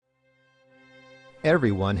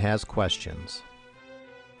Everyone has questions.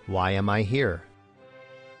 Why am I here?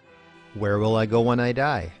 Where will I go when I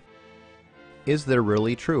die? Is there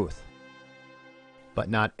really truth? But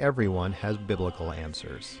not everyone has biblical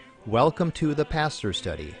answers. Welcome to The Pastor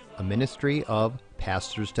Study, a ministry of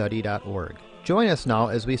pastorstudy.org. Join us now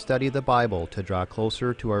as we study the Bible to draw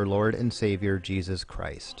closer to our Lord and Savior Jesus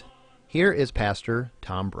Christ. Here is Pastor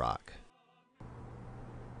Tom Brock.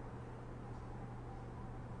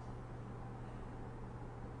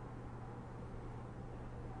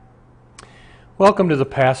 Welcome to the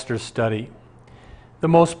Pastor's Study. The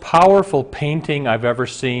most powerful painting I've ever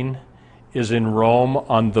seen is in Rome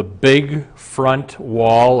on the big front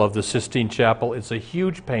wall of the Sistine Chapel. It's a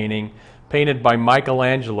huge painting painted by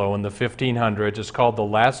Michelangelo in the 1500s. It's called The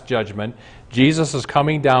Last Judgment. Jesus is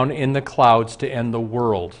coming down in the clouds to end the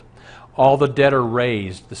world. All the dead are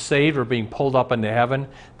raised. The saved are being pulled up into heaven.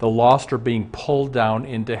 The lost are being pulled down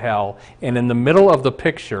into hell. And in the middle of the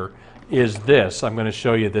picture is this. I'm going to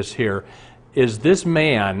show you this here. Is this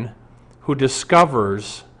man who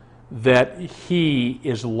discovers that he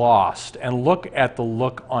is lost. And look at the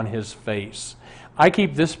look on his face. I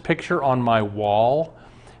keep this picture on my wall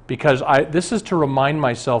because this is to remind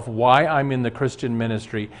myself why I'm in the Christian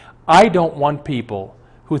ministry. I don't want people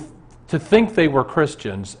to think they were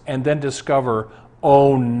Christians and then discover,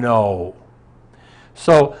 oh no.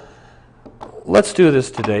 So let's do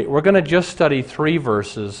this today. We're going to just study 3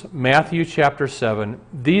 verses, Matthew chapter 7.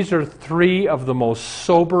 These are 3 of the most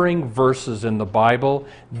sobering verses in the Bible.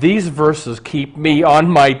 These verses keep me on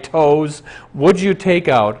my toes. Would you take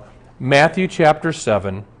out Matthew chapter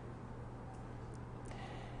 7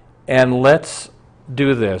 and let's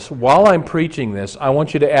do this. While I'm preaching this, I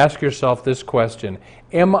want you to ask yourself this question.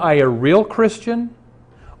 Am I a real Christian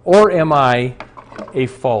or am I a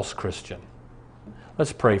false Christian?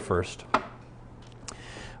 Let's pray first.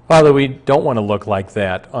 Father, we don't want to look like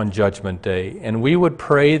that on Judgment Day, and we would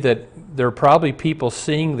pray that there are probably people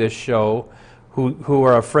seeing this show who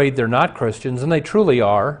are afraid they're not Christians, and they truly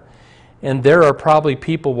are, and there are probably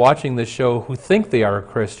people watching this show who think they are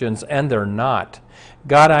Christians, and they're not.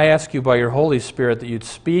 God, I ask you by your Holy Spirit that you'd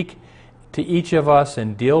speak to each of us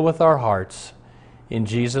and deal with our hearts. In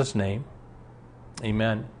Jesus' name,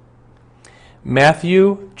 amen.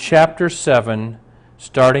 Matthew chapter 7,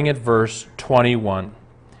 starting at verse 21.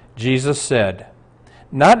 Jesus said,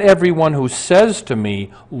 "Not everyone who says to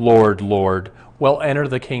me, 'Lord, Lord,' will enter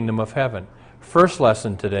the kingdom of heaven." First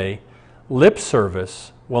lesson today, lip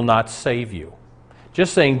service will not save you.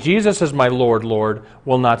 Just saying, Jesus is my Lord, Lord,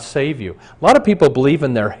 will not save you. A lot of people believe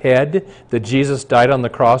in their head that Jesus died on the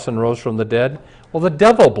cross and rose from the dead. Well, the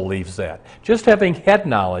devil believes that. Just having head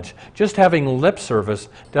knowledge, just having lip service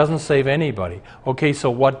doesn't save anybody. Okay, so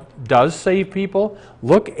what does save people?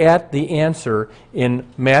 Look at the answer in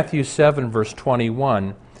Matthew 7, verse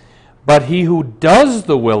 21. "But he who does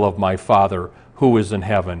the will of my Father who is in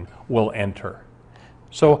heaven will enter."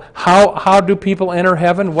 So how do people enter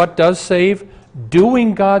heaven? What does save?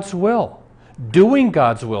 Doing God's will. Doing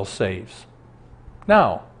God's will saves.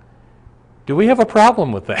 Now, do we have a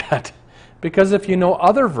problem with that? Because if you know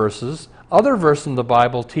other verses in the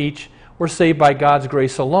Bible teach we're saved by God's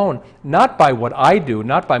grace alone, not by what I do,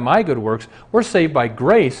 not by my good works. We're saved by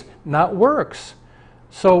grace, not works.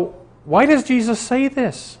 So why does Jesus say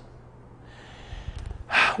this?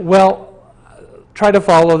 Well, try to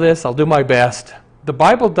follow this. I'll do my best. The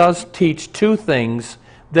Bible does teach 2 things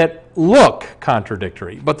that look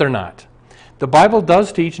contradictory, but they're not. The Bible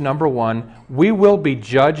does teach, number 1, we will be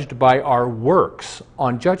judged by our works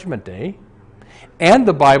on Judgment Day. And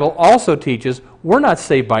the Bible also teaches we're not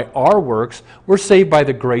saved by our works, we're saved by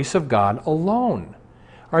the grace of God alone.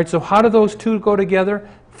 All right, so how do those 2 go together?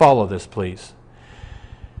 Follow this, please.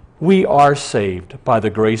 We are saved by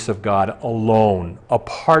the grace of God alone,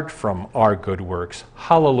 apart from our good works.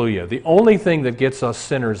 Hallelujah. The only thing that gets us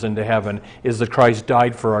sinners into heaven is that Christ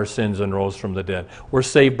died for our sins and rose from the dead. We're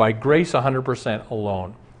saved by grace 100%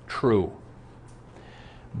 alone. True.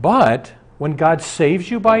 But when God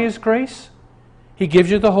saves you by His grace, He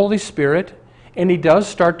gives you the Holy Spirit, and He does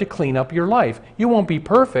start to clean up your life. You won't be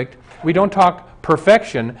perfect. We don't talk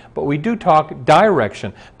perfection, but we do talk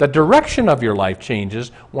direction. The direction of your life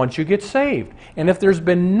changes once you get saved. And if there's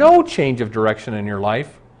been no change of direction in your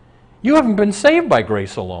life, you haven't been saved by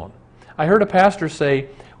grace alone. I heard a pastor say,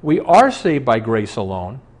 we are saved by grace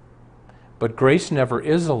alone, but grace never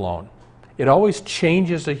is alone. It always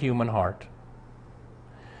changes a human heart.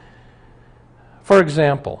 For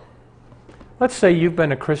example, let's say you've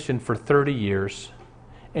been a Christian for 30 years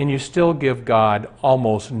and you still give God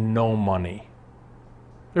almost no money.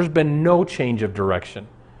 There's been no change of direction.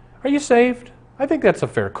 Are you saved? I think that's a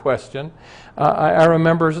fair question. I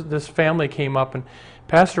remember this family came up and,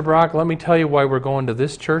 Pastor Brock, let me tell you why we're going to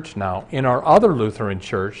this church now. In our other Lutheran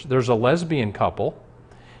church, there's a lesbian couple.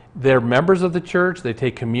 They're members of the church. They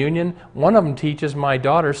take communion. One of them teaches my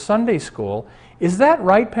daughter Sunday school. Is that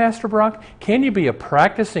right, Pastor Brock? Can you be a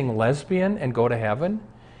practicing lesbian and go to heaven?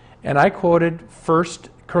 And I quoted 1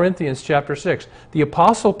 Corinthians chapter 6. The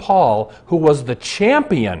Apostle Paul, who was the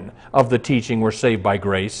champion of the teaching we're saved by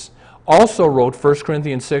grace, also wrote 1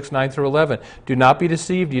 Corinthians 6, 9 through 11. Do not be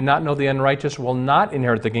deceived. Do you not know the unrighteous will not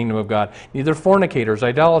inherit the kingdom of God? Neither fornicators,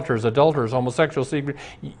 idolaters, adulterers, homosexuals,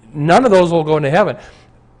 none of those will go into heaven.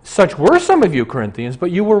 Such were some of you, Corinthians, but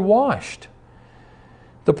you were washed.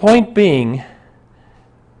 The point being,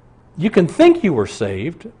 you can think you were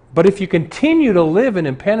saved, but if you continue to live in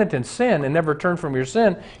impenitent sin and never turn from your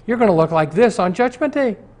sin, you're going to look like this on Judgment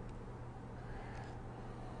Day.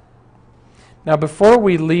 Now, before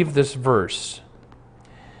we leave this verse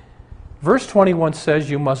 21 says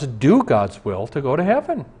you must do God's will to go to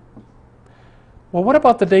heaven. Well, what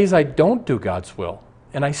about the days I don't do God's will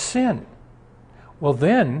and I sin? Well,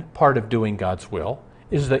 then part of doing God's will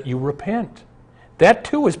is that you repent. That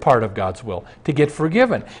too is part of God's will, to get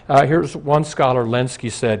forgiven. Here's one scholar,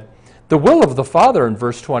 Lenski, said, the will of the Father in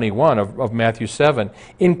verse 21 of Matthew 7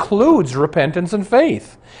 includes repentance and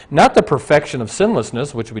faith. Not the perfection of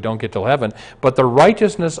sinlessness, which we don't get till heaven, but the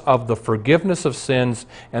righteousness of the forgiveness of sins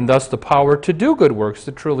and thus the power to do good works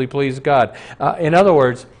that truly please God. In other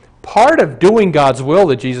words, part of doing God's will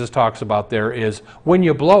that Jesus talks about there is when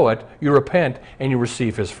you blow it, you repent and you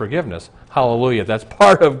receive His forgiveness. Hallelujah. That's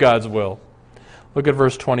part of God's will. Look at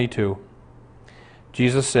verse 22.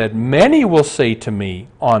 Jesus said, many will say to me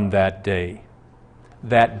on that day.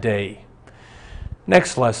 That day.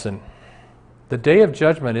 Next lesson. The day of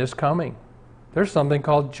judgment is coming. There's something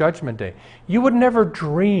called Judgment Day. You would never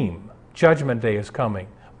dream Judgment Day is coming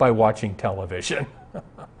by watching television.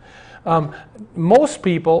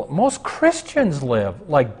 Most Christians live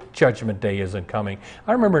like Judgment Day isn't coming.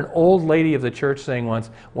 I remember an old lady of the church saying once,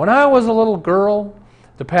 when I was a little girl,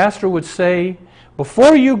 the pastor would say,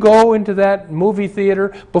 before you go into that movie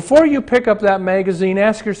theater, before you pick up that magazine,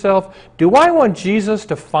 ask yourself, do I want Jesus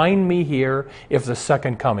to find me here if the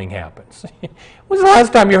second coming happens? When's the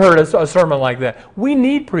last time you heard a sermon like that? We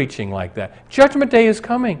need preaching like that. Judgment Day is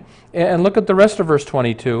coming. And look at the rest of verse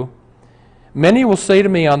 22. Many will say to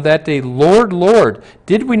me on that day, Lord, Lord,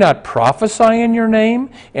 did we not prophesy in your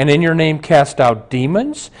name, and in your name cast out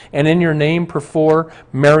demons, and in your name perform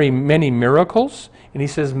many miracles? And he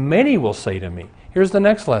says, many will say to me. Here's the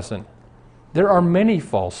next lesson. There are many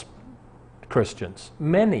false Christians.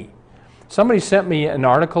 Many. Somebody sent me an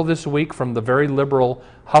article this week from the very liberal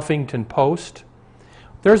Huffington Post.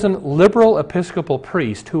 There's a liberal Episcopal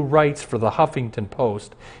priest who writes for the Huffington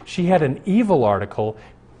Post. She had an evil article,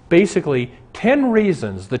 basically 10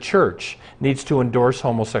 reasons the church needs to endorse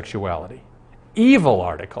homosexuality. Evil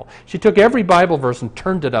article. She took every Bible verse and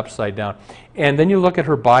turned it upside down. And then you look at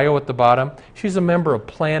her bio at the bottom. She's a member of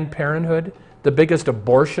Planned Parenthood, the biggest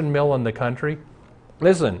abortion mill in the country.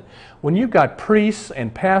 Listen, when you've got priests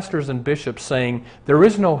and pastors and bishops saying there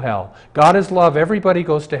is no hell, God is love, everybody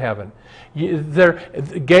goes to heaven,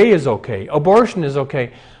 gay is okay, abortion is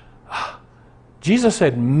okay, Jesus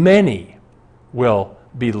said many will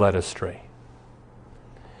be led astray.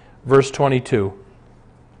 Verse 22.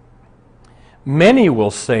 Many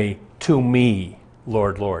will say to me,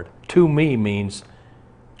 Lord, Lord. To me means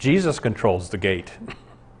Jesus controls the gate.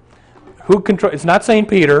 It's not St.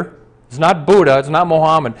 Peter, it's not Buddha, it's not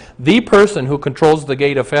Mohammed. The person who controls the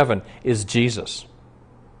gate of heaven is Jesus.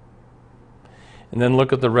 And then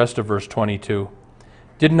look at the rest of verse 22.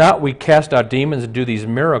 Did not we cast out demons and do these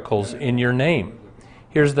miracles in your name?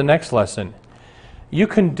 Here's the next lesson. You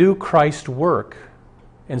can do Christ's work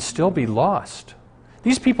and still be lost.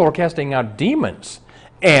 These people are casting out demons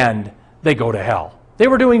and they go to hell. They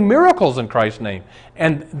were doing miracles in Christ's name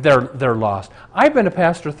and they're lost. I've been a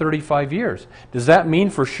pastor 35 years. Does that mean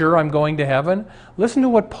for sure I'm going to heaven? Listen to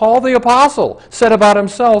what Paul the Apostle said about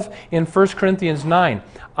himself in 1 Corinthians 9.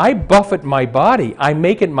 I buffet my body, I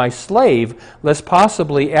make it my slave, lest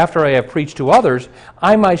possibly after I have preached to others,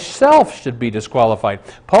 I myself should be disqualified.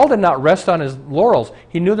 Paul did not rest on his laurels.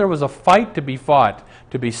 He knew there was a fight to be fought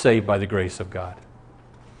to be saved by the grace of God.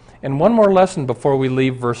 And one more lesson before we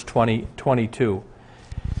leave verse 22.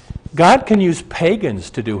 God can use pagans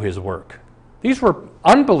to do His work. These were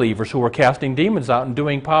unbelievers who were casting demons out and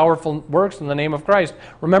doing powerful works in the name of Christ.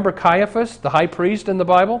 Remember Caiaphas, the high priest in the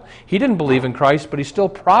Bible? He didn't believe in Christ, but he still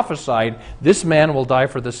prophesied, this man will die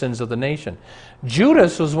for the sins of the nation.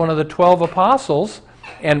 Judas was one of the 12 apostles,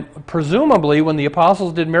 And presumably, when the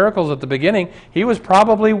apostles did miracles at the beginning, he was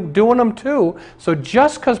probably doing them too. So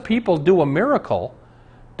just because people do a miracle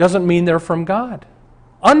doesn't mean they're from God.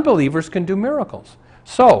 Unbelievers can do miracles.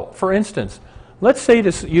 So, for instance, let's say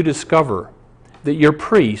you discover that your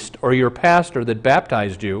priest or your pastor that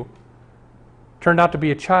baptized you turned out to be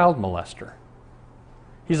a child molester.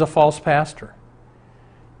 He's a false pastor.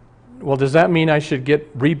 Well, does that mean I should get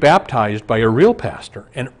rebaptized by a real pastor?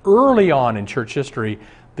 And early on in church history,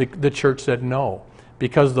 the church said no,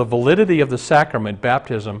 because the validity of the sacrament,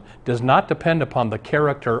 baptism, does not depend upon the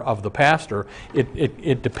character of the pastor.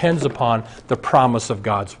 It depends upon the promise of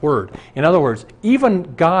God's word. In other words,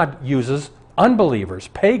 even God uses unbelievers,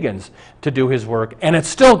 pagans, to do his work, and it's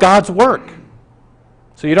still God's work.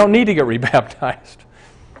 So you don't need to get rebaptized.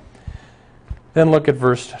 Then look at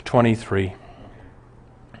verse 23.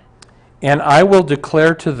 And I will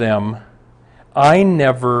declare to them, I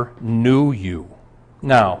never knew you.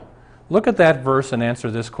 Now, look at that verse and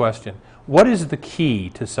answer this question. What is the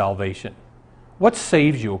key to salvation? What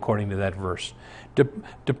saves you according to that verse?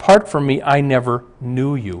 Depart from me, I never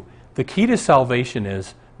knew you. The key to salvation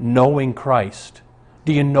is knowing Christ.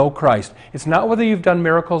 Do you know Christ? It's not whether you've done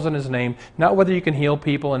miracles in his name, not whether you can heal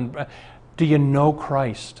people. Do you know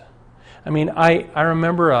Christ? I mean, I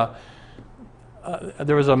remember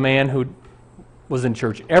there was a man who was in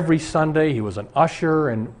church every Sunday. He was an usher,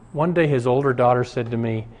 and one day his older daughter said to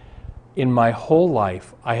me, in my whole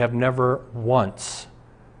life, I have never once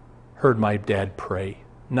heard my dad pray.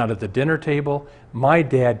 Not at the dinner table. My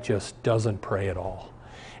dad just doesn't pray at all.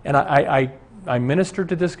 And I ministered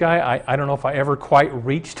to this guy. I don't know if I ever quite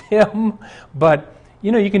reached him, but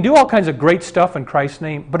you know, you can do all kinds of great stuff in Christ's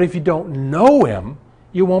name, but if you don't know him,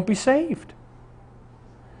 you won't be saved.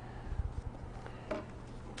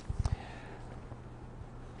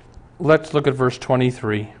 Let's look at verse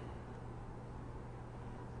 23.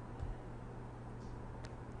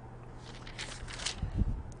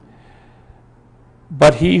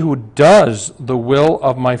 But he who does the will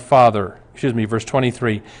of my Father, verse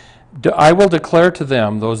 23, I will declare to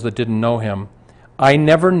them, those that didn't know him, I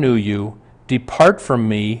never knew you. Depart from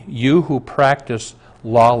me, you who practice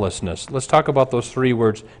lawlessness. Let's talk about those three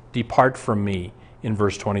words, depart from me, in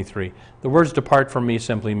verse 23. The words depart from me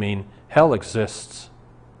simply mean hell exists.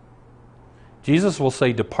 Jesus will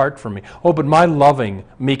say, depart from me. Oh, but my loving,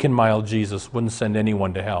 meek and mild Jesus wouldn't send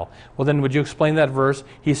anyone to hell. Well, then would you explain that verse?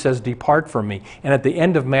 He says, depart from me. And at the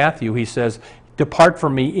end of Matthew, he says, depart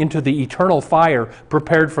from me into the eternal fire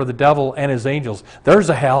prepared for the devil and his angels. There's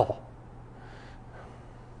a hell.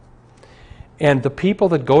 And the people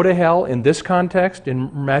that go to hell in this context,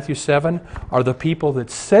 in Matthew 7, are the people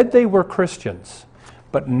that said they were Christians,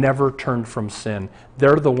 but never turned from sin.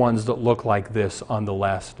 They're the ones that look like this on the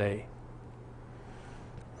last day.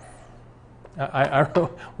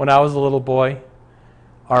 When I was a little boy,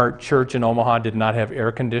 our church in Omaha did not have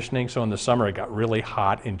air conditioning, so in the summer it got really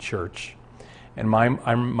hot in church. And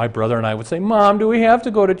my brother and I would say, Mom, do we have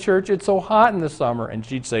to go to church? It's so hot in the summer. And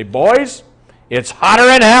she'd say, boys, it's hotter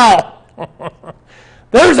in hell.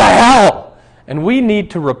 There's a hell. And we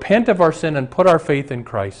need to repent of our sin and put our faith in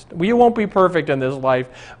Christ. You won't be perfect in this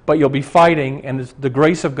life, but you'll be fighting, and the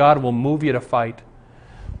grace of God will move you to fight.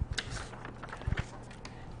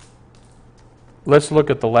 Let's look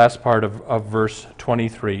at the last part of verse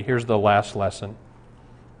 23. Here's the last lesson.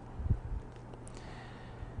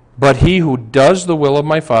 But he who does the will of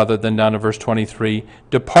my Father, then down to verse 23,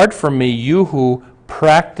 depart from me, you who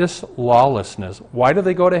practice lawlessness. Why do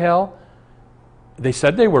they go to hell? They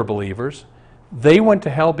said they were believers. They went to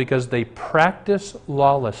hell because they practice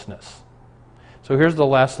lawlessness. So here's the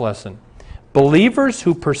last lesson. Believers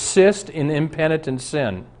who persist in impenitent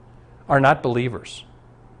sin are not believers.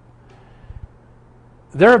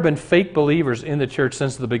 There have been fake believers in the church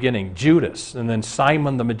since the beginning. Judas, and then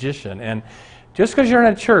Simon the magician. And just because you're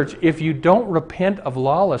in a church, if you don't repent of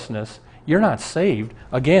lawlessness, you're not saved.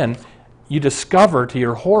 Again, you discover to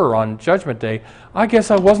your horror on Judgment Day, I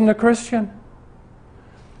guess I wasn't a Christian.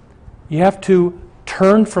 You have to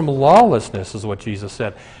turn from lawlessness, is what Jesus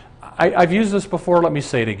said. I've used this before, let me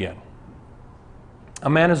say it again. A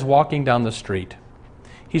man is walking down the street.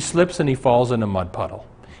 He slips and he falls in a mud puddle.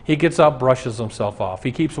 He gets up, brushes himself off.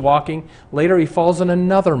 He keeps walking. Later he falls in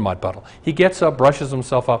another mud puddle. He gets up, brushes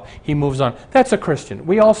himself off. He moves on. That's a Christian.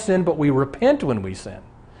 We all sin, but we repent when we sin.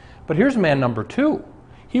 But here's man number 2.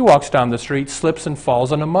 He walks down the street, slips and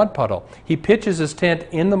falls in a mud puddle. He pitches his tent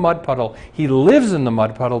in the mud puddle. He lives in the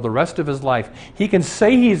mud puddle the rest of his life. He can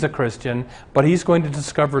say he's a Christian, but he's going to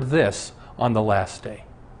discover this on the last day.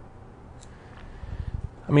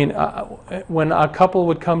 I mean, when a couple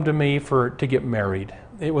would come to me to get married,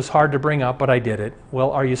 it was hard to bring up, but I did it.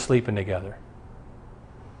 Well, are you sleeping together?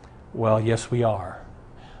 Well, yes, we are.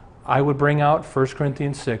 I would bring out 1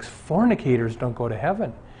 Corinthians 6. Fornicators don't go to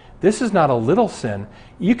heaven. This is not a little sin.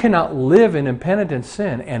 You cannot live in impenitent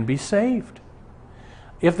sin and be saved.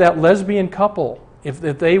 If that lesbian couple, if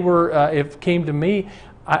they were, if came to me,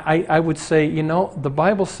 I would say, you know, the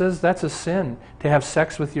Bible says that's a sin to have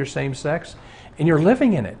sex with your same sex, and you're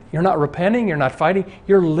living in it. You're not repenting, you're not fighting,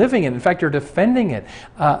 you're living it. In fact, you're defending it.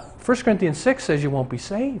 1 Corinthians 6 says you won't be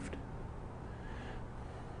saved.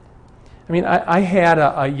 I mean, I had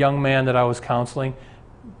a young man that I was counseling,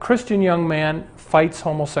 Christian young man, fights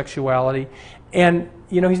homosexuality, and,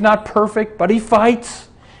 you know, he's not perfect, but he fights.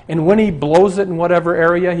 And when he blows it in whatever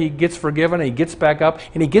area, he gets forgiven, and he gets back up,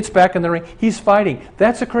 and he gets back in the ring. He's fighting.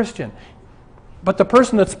 That's a Christian. But the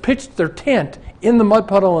person that's pitched their tent in the mud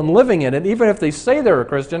puddle and living in it, even if they say they're a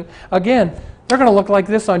Christian, again, they're going to look like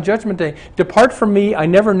this on Judgment Day. Depart from me, I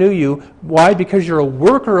never knew you. Why? Because you're a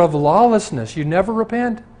worker of lawlessness. You never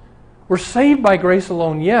repent. We're saved by grace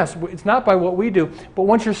alone, yes. It's not by what we do. But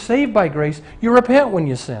once you're saved by grace, you repent when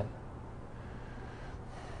you sin.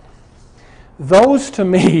 Those, to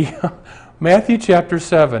me, Matthew chapter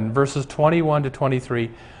 7, verses 21 to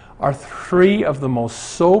 23, are three of the most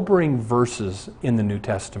sobering verses in the New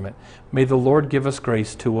Testament. May the Lord give us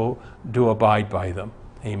grace to abide by them.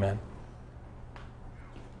 Amen.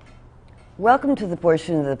 Welcome to the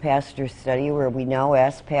portion of the Pastor's Study where we now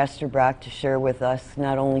ask Pastor Brock to share with us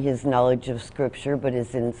not only his knowledge of Scripture, but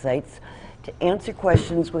his insights to answer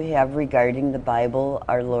questions we have regarding the Bible,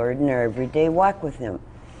 our Lord, and our everyday walk with Him.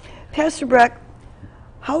 Pastor Brock,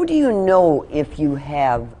 how do you know if you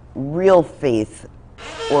have real faith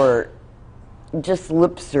or just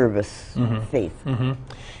lip service faith? Mm-hmm.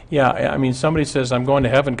 Yeah, I mean, somebody says, I'm going to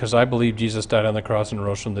heaven because I believe Jesus died on the cross and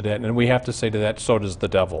rose from the dead. And we have to say to that, so does the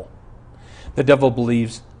devil. The devil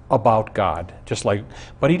believes about God,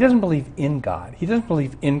 but he doesn't believe in God. He doesn't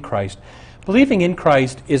believe in Christ. Believing in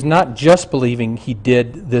Christ is not just believing He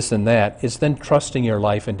did this and that. It's then trusting your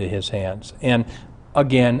life into His hands. And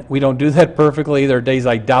again, we don't do that perfectly. There are days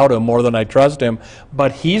I doubt Him more than I trust Him,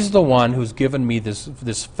 but He's the one who's given me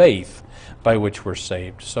this faith by which we're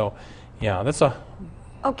saved. So, yeah, that's a...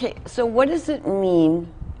 Okay, so what does it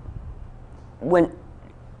mean when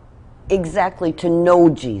exactly to know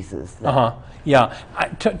Jesus? Yeah.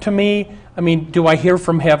 To me, I mean, do I hear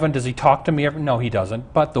from heaven? Does He talk to me? No, He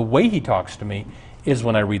doesn't. But the way He talks to me is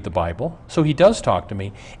when I read the Bible. So He does talk to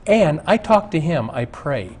me. And I talk to Him. I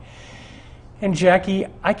pray. And Jackie,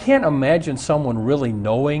 I can't imagine someone really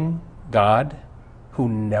knowing God who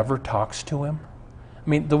never talks to Him. I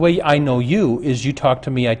mean, the way I know you is you talk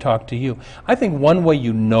to me, I talk to you. I think one way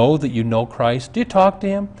you know that you know Christ, do you talk to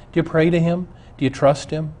Him? Do you pray to Him? Do you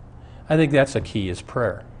trust Him? I think that's a key, is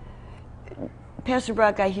prayer. Pastor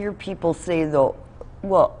Brock, I hear people say, though,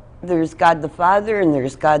 well, there's God the Father and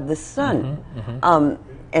there's God the Son.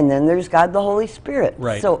 And then there's God the Holy Spirit.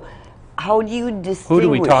 Right. So how do you distinguish? Who do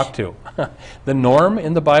we talk to? The norm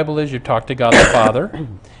in the Bible is you talk to God the Father,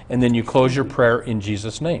 and then you close your prayer in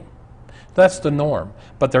Jesus' name. That's the norm.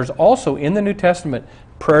 But there's also, in the New Testament,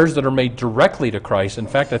 prayers that are made directly to Christ. In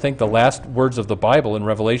fact, I think the last words of the Bible in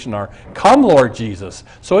Revelation are, "Come, Lord Jesus."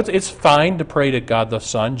 So it's fine to pray to God the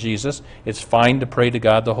Son, Jesus. It's fine to pray to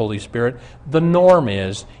God the Holy Spirit. The norm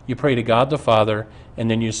is you pray to God the Father, and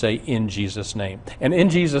then you say, "In Jesus' name." And in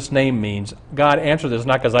Jesus' name means, God, answer this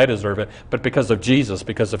not because I deserve it, but because of Jesus,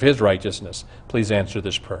 because of His righteousness. Please answer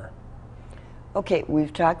this prayer. Okay,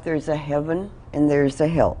 we've talked there's a heaven and there's a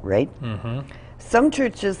hell, right? Some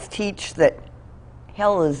churches teach that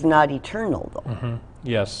hell is not eternal, though.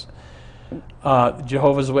 Yes.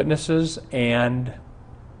 Jehovah's Witnesses and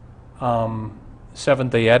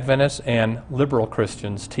Seventh-day Adventists and liberal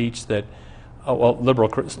Christians teach that, liberal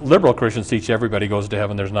Christians teach everybody goes to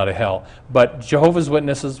heaven, there's not a hell. But Jehovah's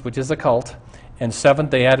Witnesses, which is a cult, and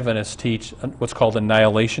Seventh-day Adventists teach what's called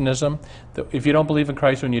annihilationism. That if you don't believe in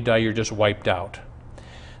Christ when you die, you're just wiped out.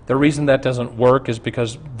 The reason that doesn't work is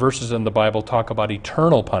because verses in the Bible talk about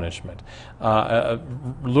eternal punishment.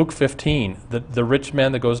 Luke 15, the rich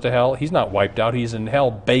man that goes to hell, he's not wiped out, he's in hell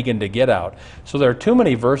begging to get out. So there are too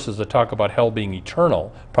many verses that talk about hell being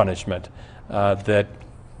eternal punishment that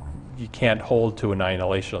you can't hold to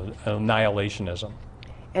annihilationism.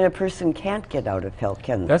 And a person can't get out of hell,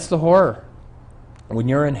 can they? That's the horror. When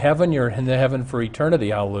you're in heaven for eternity,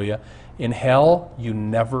 hallelujah. In hell, you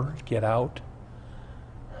never get out.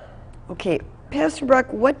 Okay, Pastor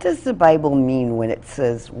Brock, what does the Bible mean when it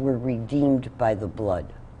says we're redeemed by the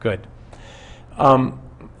blood? Good.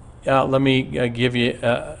 Let me give you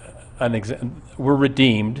an example. We're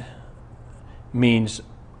redeemed means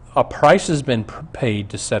a price has been paid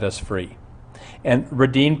to set us free. And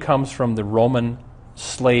redeemed comes from the Roman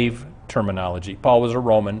slave terminology. Paul was a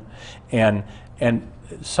Roman, and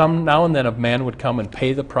some now and then a man would come and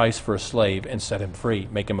pay the price for a slave and set him free,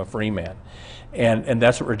 make him a free man. And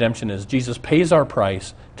that's what redemption is. Jesus pays our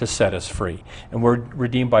price to set us free. And we're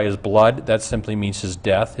redeemed by his blood. That simply means his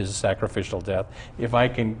death, his sacrificial death. If I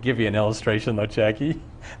can give you an illustration though, Jackie,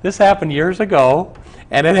 this happened years ago,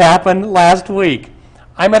 and it happened last week.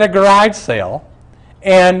 I'm at a garage sale,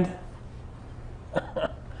 and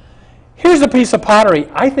here's a piece of pottery.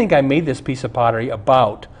 I think I made this piece of pottery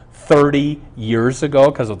about 30 years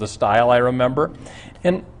ago because of the style I remember.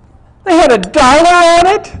 And they had $1 on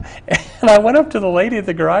it. And I went up to the lady at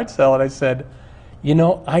the garage sale and I said,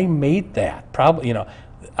 I made that. Probably,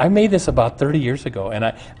 I made this about 30 years ago. And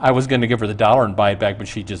I was going to give her the $1 and buy it back, but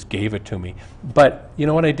she just gave it to me. But you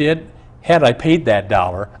know what I did? Had I paid that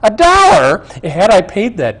 $1, had I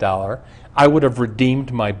paid that $1, I would have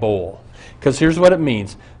redeemed my bowl. Because here's what it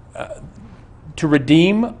means. To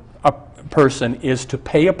redeem a person is to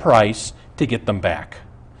pay a price to get them back.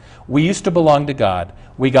 We used to belong to God.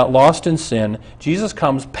 We got lost in sin. Jesus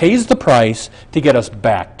comes, pays the price to get us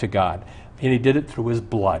back to God. And he did it through his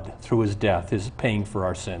blood, through his death, his paying for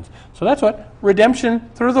our sins. So that's what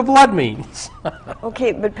redemption through the blood means.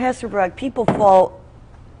 Okay, but Pastor Brock, people fall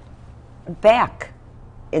back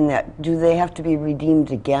in that. Do they have to be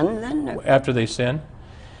redeemed again then? After they sin?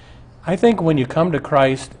 I think when you come to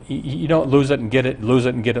Christ, you don't lose it and get it, lose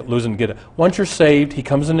it and get it, lose it and get it. Once you're saved, he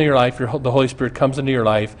comes into your life, the Holy Spirit comes into your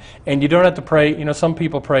life, and you don't have to pray. Some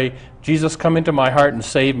people pray, Jesus, come into my heart and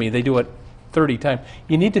save me. They do it 30 times.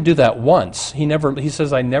 You need to do that once. He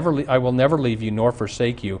says, I will never leave you nor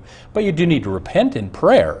forsake you. But you do need to repent in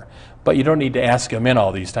prayer, but you don't need to ask him in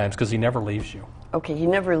all these times because he never leaves you. Okay, he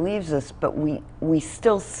never leaves us, but we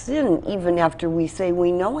still sin even after we say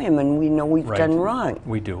we know him and we know we've done wrong.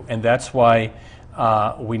 We do, and that's why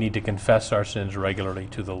we need to confess our sins regularly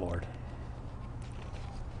to the Lord.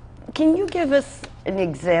 Can you give us an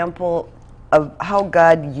example of how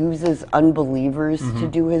God uses unbelievers to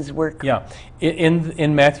do his work? Yeah.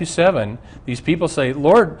 In Matthew 7, these people say,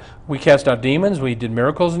 Lord, we cast out demons, we did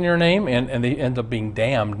miracles in your name, and they end up being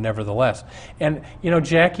damned nevertheless. And,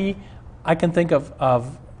 Jackie, I can think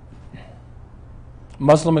of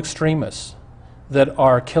Muslim extremists that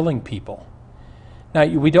are killing people. Now,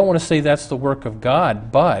 we don't want to say that's the work of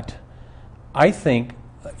God, but I think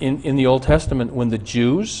in the Old Testament, when the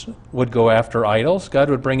Jews would go after idols,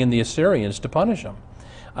 God would bring in the Assyrians to punish them.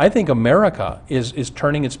 I think America is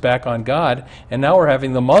turning its back on God, and now we're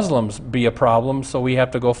having the Muslims be a problem, so we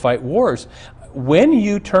have to go fight wars. When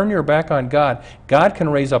you turn your back on God, God can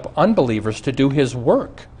raise up unbelievers to do his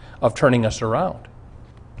work of turning us around.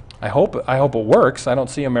 I hope it works. I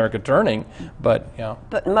don't see America turning, but yeah.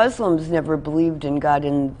 But Muslims never believed in God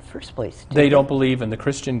in the first place. They don't believe in the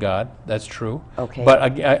Christian God. That's true. Okay.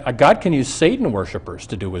 But God can use Satan worshipers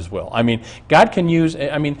to do his will. I mean, God can use.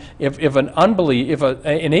 I mean, if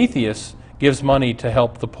an atheist gives money to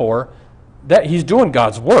help the poor, that he's doing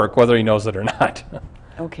God's work, whether he knows it or not.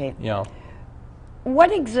 Okay. Yeah.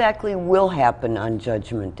 What exactly will happen on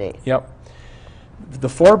Judgment Day? Yep. The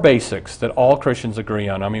four basics that all Christians agree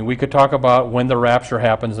on. I mean, we could talk about when the rapture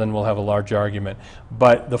happens, and we'll have a large argument.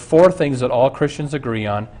 But the four things that all Christians agree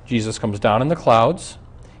on: Jesus comes down in the clouds,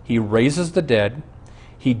 he raises the dead,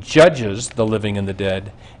 he judges the living and the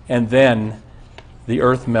dead, and then the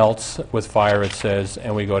earth melts with fire, it says,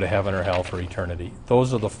 and we go to heaven or hell for eternity.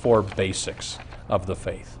 Those are the four basics of the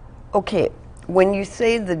faith. Okay, when you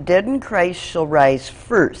say the dead in Christ shall rise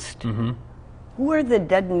first, who are the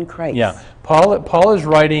dead in Christ? Yeah, Paul is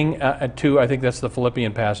writing to, I think that's the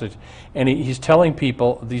Philippian passage, and he's telling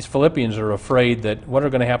people, these Philippians are afraid that what are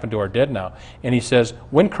going to happen to our dead now? And he says,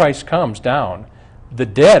 when Christ comes down, the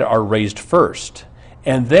dead are raised first,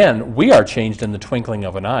 and then we are changed in the twinkling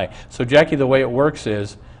of an eye. So Jackie, the way it works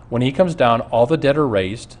is, when he comes down, all the dead are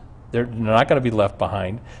raised. They're not going to be left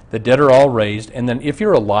behind. The dead are all raised. And then if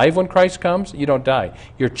you're alive when Christ comes, you don't die.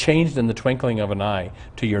 You're changed in the twinkling of an eye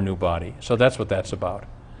to your new body. So that's what that's about.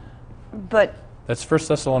 But that's 1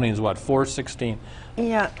 Thessalonians, 4:16.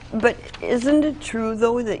 yeah, but isn't it true,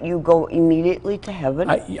 though, that you go immediately to heaven?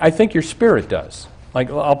 I think your spirit does. Like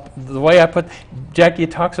the way I put, Jackie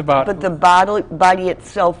talks about... But the body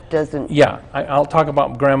itself doesn't... Yeah, I'll talk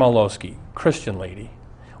about Grandma Losky, Christian lady.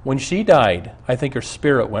 When she died, I think her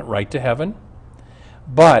spirit went right to heaven.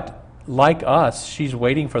 But like us, she's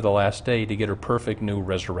waiting for the last day to get her perfect new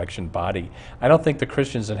resurrection body. I don't think the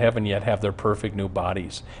Christians in heaven yet have their perfect new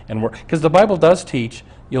bodies. And because the Bible does teach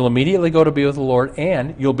you'll immediately go to be with the Lord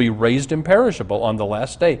and you'll be raised imperishable on the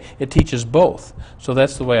last day. It teaches both. So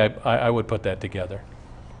that's the way I would put that together.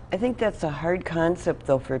 I think that's a hard concept,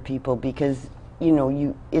 though, for people because, you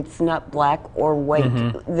know, it's not black or white,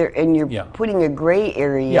 and you're putting a gray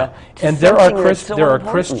area. To and there are so there are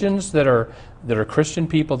important. Christians that are Christian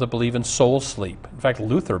people that believe in soul sleep. In fact,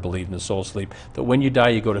 Luther believed in soul sleep, that when you die,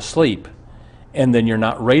 you go to sleep, and then you're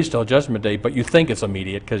not raised till Judgment Day, but you think it's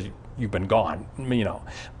immediate because you've been gone, you know.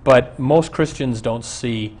 But most Christians don't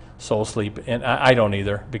see soul sleep, and I don't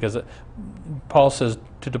either, because Paul says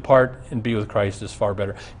to depart and be with Christ is far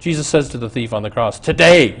better. Jesus says to the thief on the cross,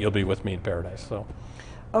 today you'll be with me in paradise. So,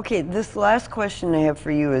 okay, this last question I have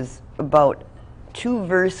for you is about two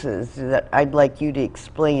verses that I'd like you to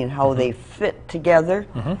explain how they fit together.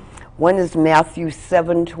 One is Matthew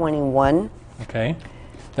 7:21. Okay.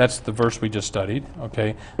 That's the verse we just studied,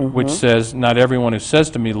 okay, which says, not everyone who says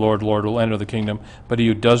to me, Lord, Lord, will enter the kingdom, but he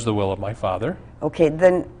who does the will of my Father. Okay,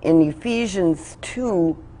 then in Ephesians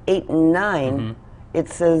 2:8 and 9, it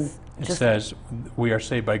says... It says, we are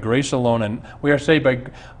saved by grace alone, and we are saved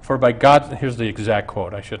for by God, here's the exact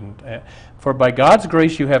quote, I shouldn't, for by God's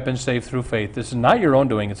grace you have been saved through faith. This is not your own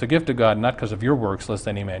doing, it's a gift of God, not because of your works, lest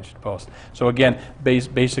any man should boast. So again,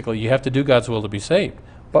 basically, you have to do God's will to be saved.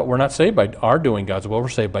 But we're not saved by our doing God's will, we're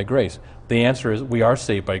saved by grace. The answer is we are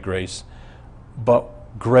saved by grace, but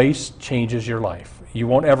grace changes your life. You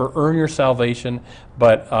won't ever earn your salvation,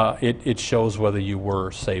 but it shows whether you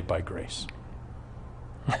were saved by grace.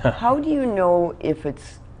 How do you know if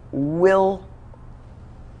it's will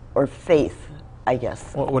or faith, I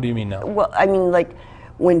guess? What do you mean now? Well, I mean, like,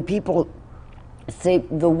 when people say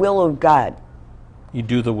the will of God. You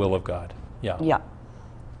do the will of God, yeah. Yeah.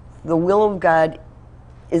 The will of God,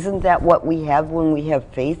 isn't that what we have when we have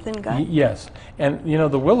faith in God? Yes. And, you know,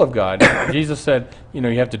 the will of God, Jesus said, you know,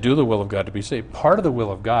 you have to do the will of God to be saved. Part of the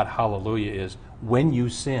will of God, hallelujah, is when you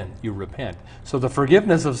sin, you repent. So the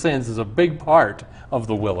forgiveness of sins is a big part of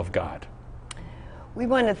the will of God. We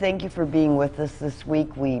want to thank you for being with us this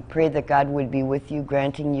week. We pray that God would be with you,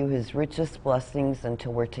 granting you his richest blessings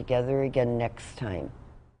until we're together again next time.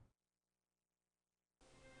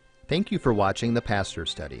 Thank you for watching The Pastor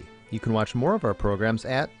Study. You can watch more of our programs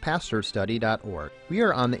at pastorstudy.org. We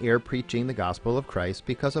are on the air preaching the gospel of Christ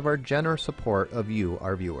because of our generous support of you,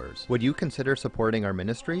 our viewers. Would you consider supporting our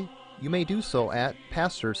ministry? You may do so at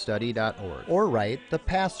pastorstudy.org or write The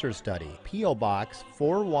Pastor Study, P.O. Box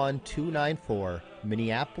 41294,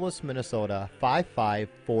 Minneapolis, Minnesota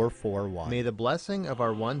 55441. May the blessing of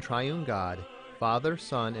our one triune God, Father,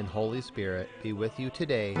 Son, and Holy Spirit be with you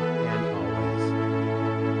today and always.